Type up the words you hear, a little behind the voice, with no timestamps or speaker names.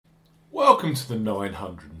Welcome to the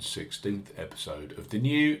 916th episode of the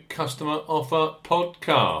New Customer Offer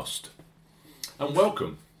Podcast. And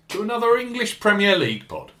welcome to another English Premier League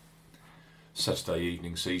pod. Saturday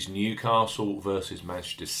evening sees Newcastle versus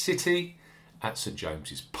Manchester City at St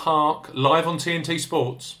James's Park, live on TNT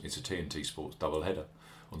Sports. It's a TNT Sports doubleheader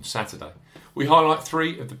on Saturday. We highlight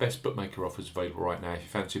three of the best bookmaker offers available right now if you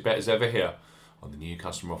fancy a bet as ever here on the New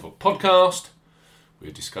Customer Offer Podcast.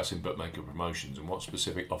 We're discussing bookmaker promotions and what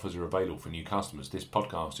specific offers are available for new customers. This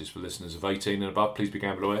podcast is for listeners of 18 and above. Please be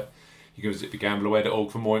gamble aware. You can visit thegambleaware.org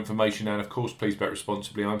for more information, and of course, please bet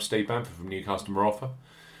responsibly. I'm Steve Bamford from New Customer Offer.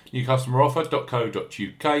 newcustomeroffer.co.uk.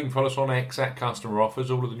 You can follow us on X at Customer Offers.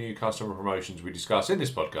 All of the new customer promotions we discuss in this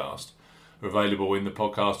podcast are available in the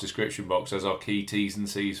podcast description box as our key T's and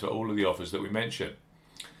C's for all of the offers that we mention.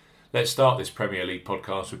 Let's start this Premier League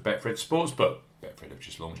podcast with Betfred Sportsbook. Betfred have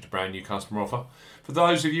just launched a brand new customer offer for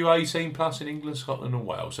those of you 18 plus in England, Scotland and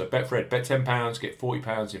Wales. So Betfred, bet £10, get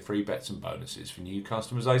 £40 in free bets and bonuses for new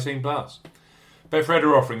customers 18 plus. Betfred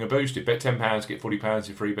are offering a boosted bet £10, get £40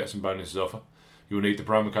 in free bets and bonuses offer. You will need the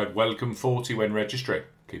promo code WELCOME40 when registering.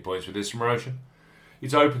 Key points for this promotion: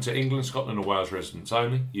 it's open to England, Scotland and Wales residents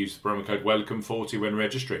only. Use the promo code WELCOME40 when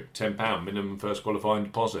registering. £10 minimum first qualifying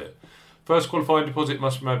deposit. First qualifying deposit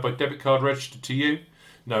must be made by debit card registered to you.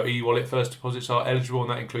 No e-wallet first deposits are eligible,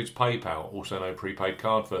 and that includes PayPal. Also no prepaid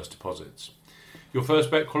card first deposits. Your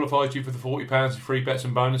first bet qualifies you for the £40 in free bets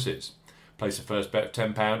and bonuses. Place a first bet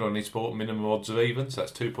of £10 on any sport, minimum odds of evens.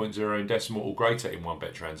 That's 2.0 in decimal or greater in one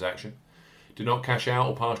bet transaction. Do not cash out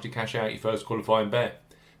or partially cash out your first qualifying bet.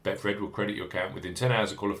 Betfred will credit your account within 10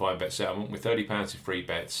 hours of qualifying bet settlement with £30 in free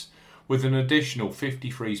bets, with an additional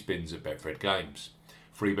 50 free spins at Betfred games.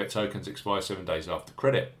 Free bet tokens expire 7 days after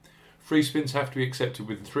credit. Free spins have to be accepted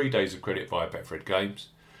within 3 days of credit via Betfred games.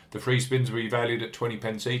 The free spins will be valued at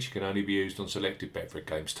 20p each and can only be used on selected Betfred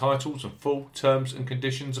games titles, and full terms and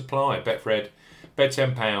conditions apply. Betfred, bet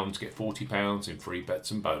 £10, get £40 in free bets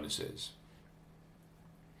and bonuses.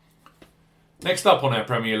 Next up on our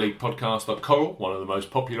Premier League podcast are Coral, one of the most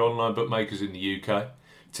popular online bookmakers in the UK.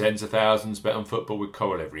 Tens of thousands bet on football with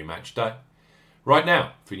Coral every match day. Right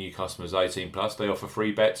now, for new customers 18 plus, they offer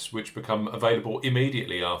free bets which become available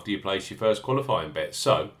immediately after you place your first qualifying bet.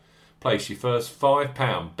 So, place your first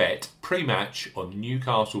 £5 bet pre-match on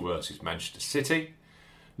Newcastle versus Manchester City,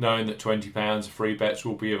 knowing that £20 of free bets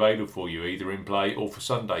will be available for you either in play or for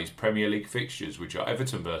Sunday's Premier League fixtures, which are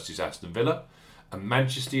Everton versus Aston Villa and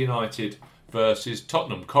Manchester United versus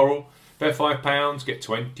Tottenham. Coral, bet £5, get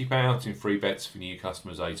 £20 in free bets for new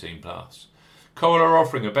customers 18 plus. Coral are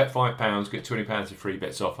offering a bet £5, get £20 in free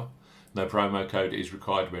bets offer. No promo code is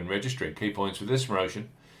required when registering. Key points for this promotion: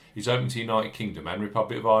 is open to United Kingdom and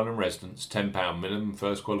Republic of Ireland residents. £10 minimum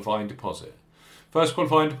first qualifying deposit. First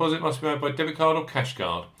qualifying deposit must be made by debit card or cash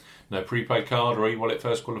card. No prepaid card or e-wallet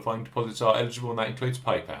first qualifying deposits are eligible, and that includes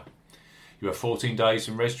PayPal. You have 14 days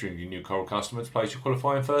from registering your new Coral customer to place your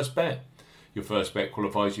qualifying first bet. Your first bet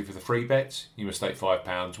qualifies you for the free bets. You must stake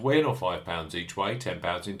 £5 win or £5 each way,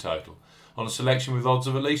 £10 in total, on a selection with odds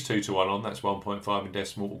of at least 2 to 1 on, that's 1.5 in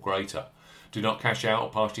decimal or greater. Do not cash out or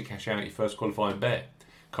partially cash out your first qualifying bet.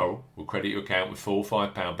 Coral will credit your account with full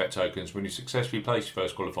 £5 bet tokens when you successfully place your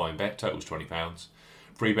first qualifying bet, totals £20.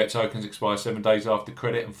 Free bet tokens expire 7 days after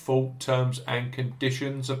credit and full terms and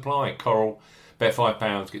conditions apply. Coral, bet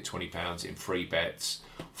 £5, get £20 in free bets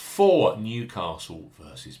for Newcastle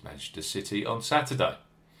versus Manchester City on Saturday.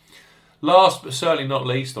 Last but certainly not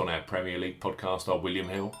least on our Premier League podcast are William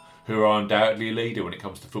Hill, who are undoubtedly a leader when it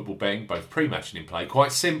comes to football betting, both pre-match and in play.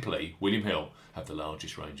 Quite simply, William Hill have the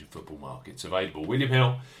largest range of football markets available. William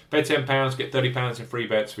Hill, bet £10, get £30 in free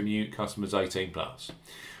bets for new customers 18 plus.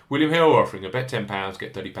 William Hill are offering a bet £10,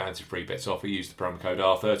 get £30 in free bets offer. Use the promo code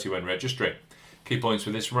R30 when registering. Key points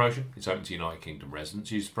for this promotion: it's open to United Kingdom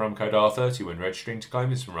residents. Use the promo code R30 when registering to claim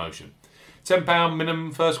this promotion. £10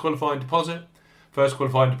 minimum first qualifying deposit. First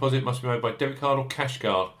qualifying deposit must be made by debit card or cash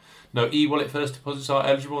card. No e-wallet first deposits are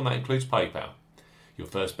eligible, and that includes PayPal. Your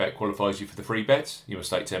first bet qualifies you for the free bets. You must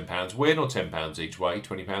stake £10 win or £10 each way,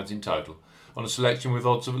 £20 in total, on a selection with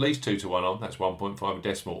odds of at least 2 to 1 on, that's 1.5 in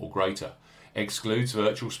decimal or greater. Excludes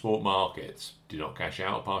virtual sport markets. Do not cash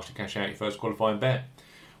out or partially cash out your first qualifying bet.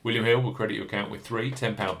 William Hill will credit your account with 3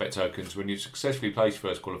 £10 bet tokens when you successfully place your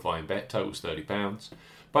first qualifying bet, totals £30.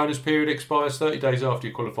 Bonus period expires 30 days after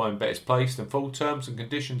your qualifying bet is placed, and full terms and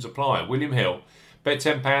conditions apply. William Hill, bet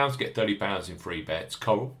 £10, get £30 in free bets.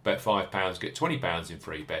 Coral, bet £5, get £20 in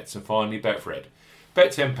free bets. And finally, Betfred,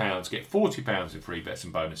 bet £10, get £40 in free bets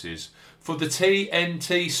and bonuses for the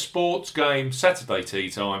TNT Sports game, Saturday tea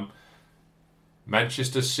time.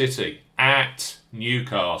 Manchester City at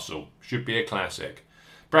Newcastle. Should be a classic.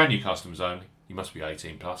 Brand new customers only. You must be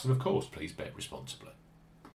 18 plus, and of course, please bet responsibly.